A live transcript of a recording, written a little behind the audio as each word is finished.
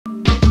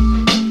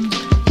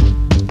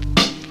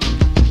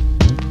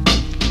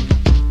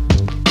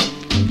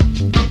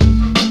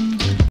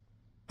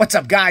What's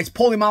up, guys?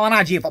 Paulie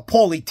Malignaggi for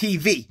Paulie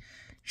TV.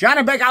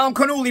 Janibek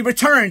Canuli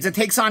returns and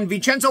takes on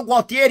Vincenzo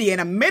Gualtieri in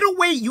a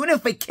middleweight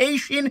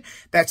unification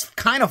that's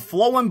kind of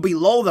flowing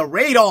below the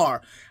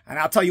radar. And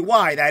I'll tell you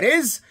why that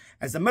is,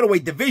 as the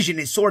middleweight division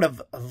is sort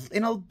of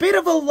in a bit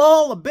of a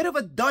lull, a bit of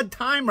a dud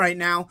time right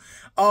now.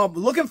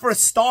 Looking for a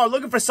star,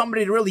 looking for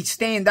somebody to really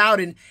stand out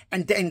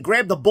and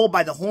grab the bull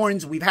by the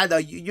horns. We've had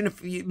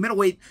the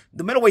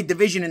middleweight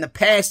division in the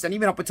past, and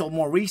even up until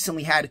more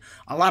recently, had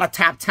a lot of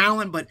top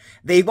talent, but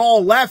they've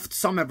all left.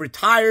 Some have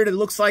retired, it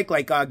looks like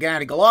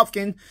Gennady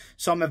Golovkin.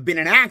 Some have been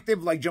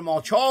inactive, like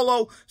Jamal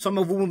Charlo. Some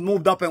have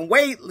moved up in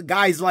weight,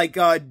 guys like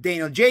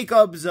Daniel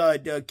Jacobs,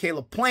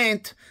 Caleb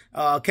Plant,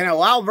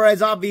 Canelo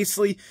Alvarez,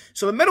 obviously.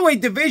 So the middleweight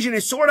division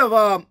is sort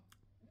of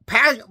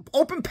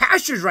open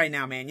pastures right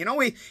now, man. You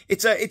know,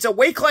 it's a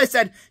weight class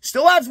that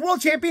still has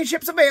world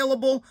championships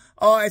available,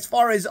 as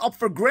far as up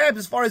for grabs,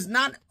 as far as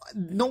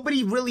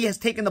nobody really has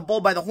taken the bull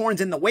by the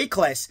horns in the weight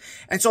class.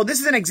 And so this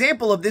is an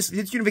example of this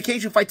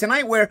unification fight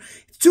tonight, where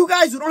two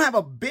guys who don't have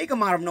a big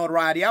amount of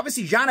notoriety.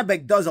 Obviously,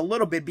 Janibek does a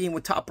little bit, being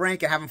with Top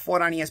Rank and having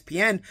fought on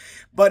ESPN.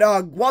 But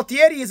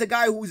Gualtieri is a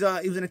guy he was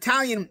an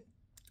Italian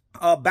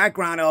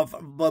background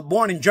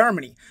born in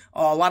Germany.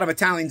 A lot of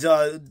Italians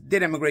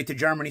did immigrate to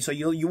Germany, so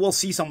you will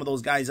see some of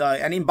those guys.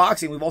 And in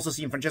boxing, we've also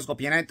seen Francesco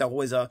Pianeta,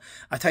 who is a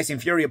Tyson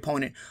Fury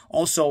opponent,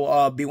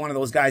 also be one of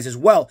those guys as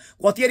well.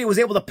 Gualtieri was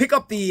able to pick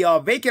up the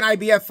vacant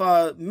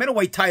IBF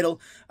middleweight title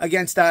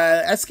against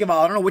Esquivel.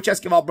 I don't know which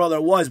Esquivel brother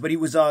it was, but he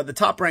was the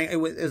top rank. It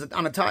was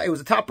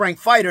a top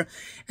ranked fighter,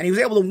 and he was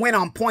able to win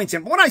on points.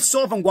 And what I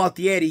saw from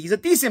Gualtieri, he's a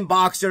decent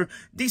boxer,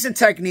 decent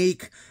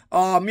technique.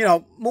 You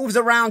know, moves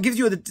around, gives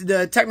you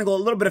the technical, a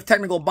little bit of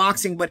technical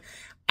boxing, but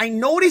I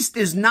noticed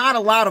there's not a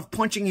lot of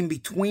punching in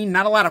between,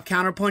 not a lot of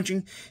counter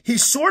punching.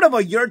 He's sort of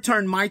a your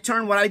turn, my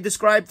turn, what I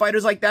describe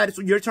fighters like that. It's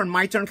a your turn,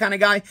 my turn kind of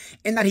guy,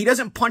 in that he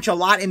doesn't punch a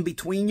lot in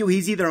between you.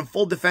 He's either in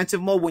full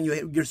defensive mode when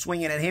you're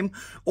swinging at him,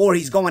 or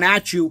he's going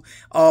at you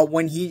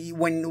when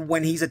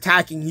he's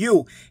attacking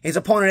you. His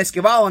opponent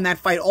Esquivel in that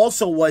fight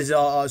also was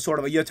sort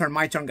of a your turn,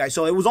 my turn guy.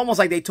 So it was almost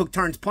like they took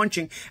turns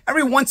punching.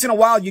 Every once in a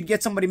while, you'd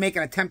get somebody make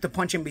an attempt to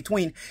punch in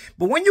between.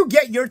 But when you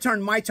get your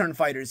turn, my turn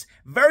fighters,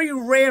 very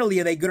rarely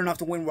are they good enough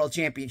to win world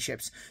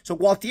championships. So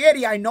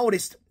Gualtieri, I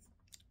noticed,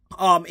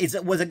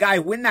 was a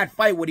guy who in that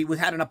fight when he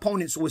had an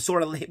opponent who was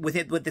sort of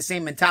with the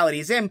same mentality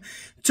as him,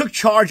 took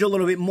charge a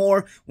little bit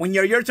more. When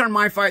you're your turn,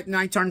 my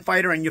turn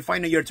fighter, and you're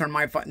fighting a your turn,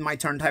 my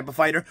turn type of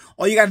fighter,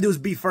 all you gotta do is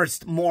be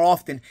first more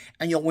often,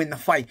 and you'll win the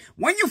fight.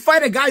 When you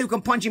fight a guy who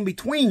can punch in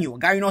between you, a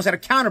guy who knows how to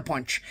counter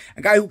punch,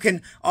 a guy who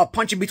can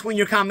punch in between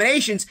your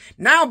combinations,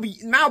 now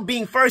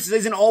being first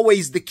isn't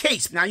always the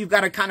case. Now you've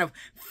got to kind of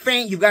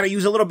feint, you've got to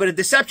use a little bit of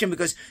deception,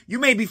 because you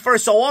may be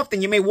first so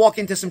often, you may walk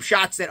into some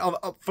shots that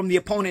from the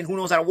opponent who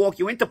knows how to walk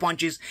you into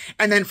punches,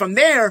 and then from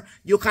there,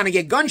 you'll kind of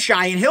get gun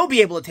shy, and he'll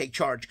be able to take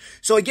charge.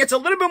 So it gets a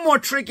little bit more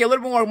tricky, a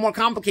little bit more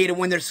complicated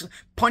when there's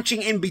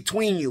punching in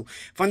between you.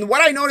 From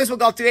what I noticed with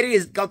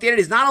Gualtieri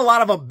is not a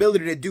lot of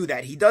ability to do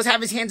that. He does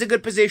have his hands in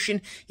good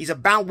position. He's a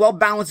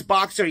well-balanced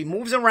boxer. He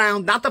moves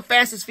around, not the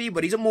fastest feet,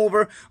 but he's a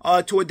mover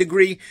to a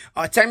degree.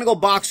 Technical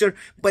boxer,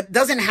 but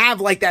doesn't have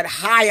like that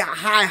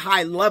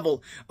high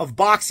level of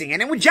boxing.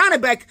 And then with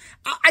Janibek,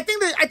 I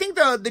think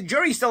the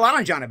jury's still out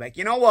on Janibek.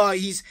 You know,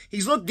 he's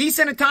looked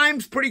decent at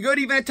times, pretty good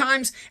even at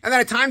times, and then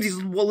at times he's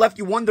left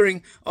you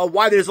wondering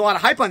why there's a lot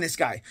of hype on this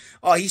guy.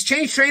 He's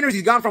changed trainers.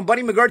 He's gone from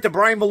Buddy McGirt to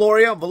Brian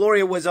Valoria.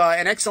 Valoria was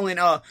an excellent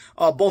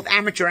both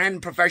amateur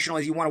and professional,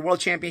 as he won a world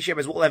championship,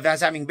 as well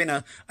as having been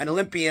an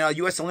Olympian,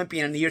 U.S.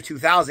 Olympian in the year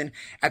 2000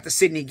 at the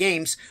Sydney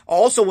Games.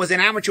 Also was an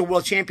amateur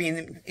world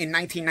champion in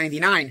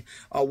 1999,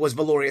 was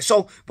Valoria.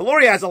 So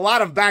Valoria has a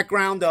lot of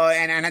background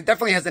and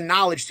definitely has the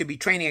knowledge to be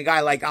training a guy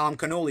like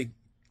Canuli.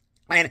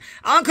 And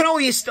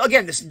Canuli is still,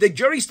 again, the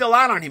jury's still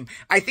out on him.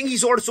 I think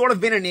he's sort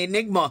of been an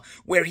enigma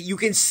where you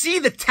can see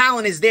the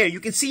talent is there. You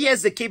can see he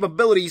has the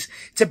capabilities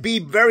to be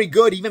very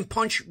good, even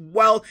punch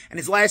well. And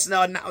his last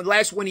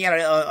win, he had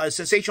a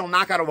sensational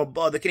knockout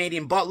of the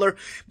Canadian Butler.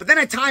 But then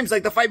at times,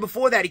 like the fight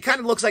before that, he kind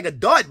of looks like a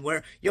dud,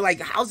 where you're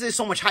like, how's there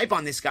so much hype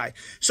on this guy?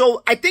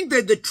 So I think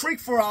that the trick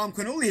for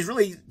Canuli is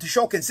really to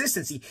show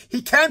consistency.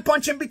 He can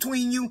punch in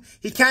between you.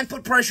 He can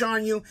put pressure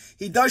on you.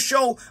 He does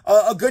show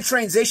a good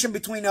transition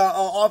between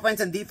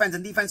offense and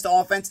defense to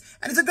offense,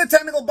 and he's a good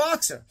technical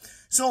boxer.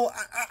 So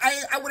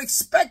I would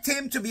expect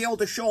him to be able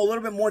to show a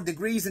little bit more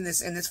degrees in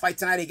this fight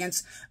tonight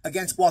against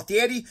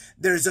Gualtieri.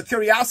 There's a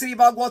curiosity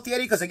about Gualtieri,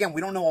 because again,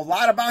 we don't know a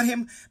lot about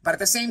him, but at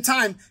the same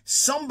time,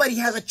 somebody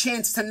has a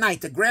chance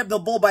tonight to grab the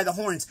bull by the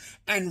horns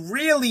and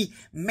really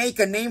make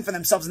a name for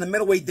themselves in the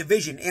middleweight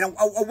division, in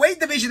a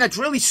weight division that's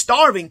really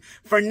starving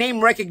for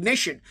name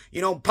recognition. You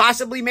know,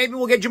 possibly maybe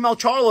we'll get Jamal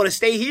Charlo to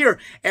stay here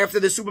after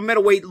the super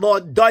middleweight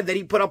dud that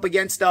he put up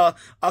against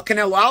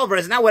Canelo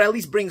Alvarez, and that would at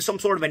least bring some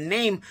sort of a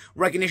name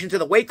recognition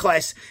to the weight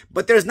class.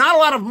 But there's not a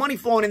lot of money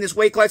flowing in this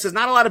weight class. There's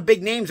not a lot of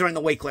big names are in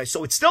the weight class.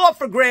 So it's still up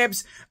for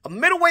grabs. A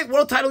middleweight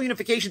world title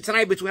unification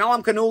tonight between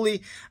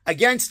Canuli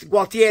against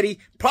Gualtieri.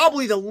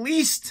 Probably the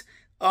least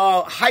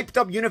hyped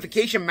up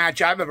unification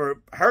match I've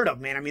ever heard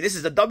of, man. I mean, this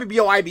is the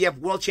WBO IBF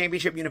World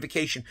Championship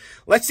unification.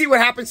 Let's see what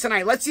happens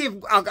tonight. Let's see if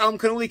Alan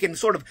Canuli can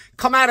sort of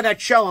come out of that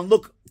shell and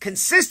look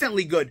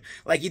consistently good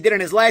like he did in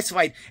his last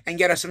fight and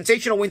get a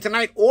sensational win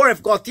tonight, or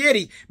if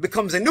Gualtieri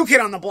becomes a new kid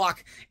on the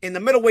block in the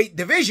middleweight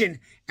division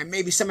and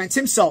maybe cements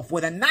himself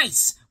with a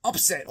nice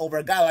upset over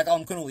a guy like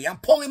Alan Canuli. I'm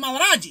Paulie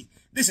Malignaggi.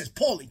 This is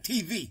Paulie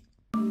TV.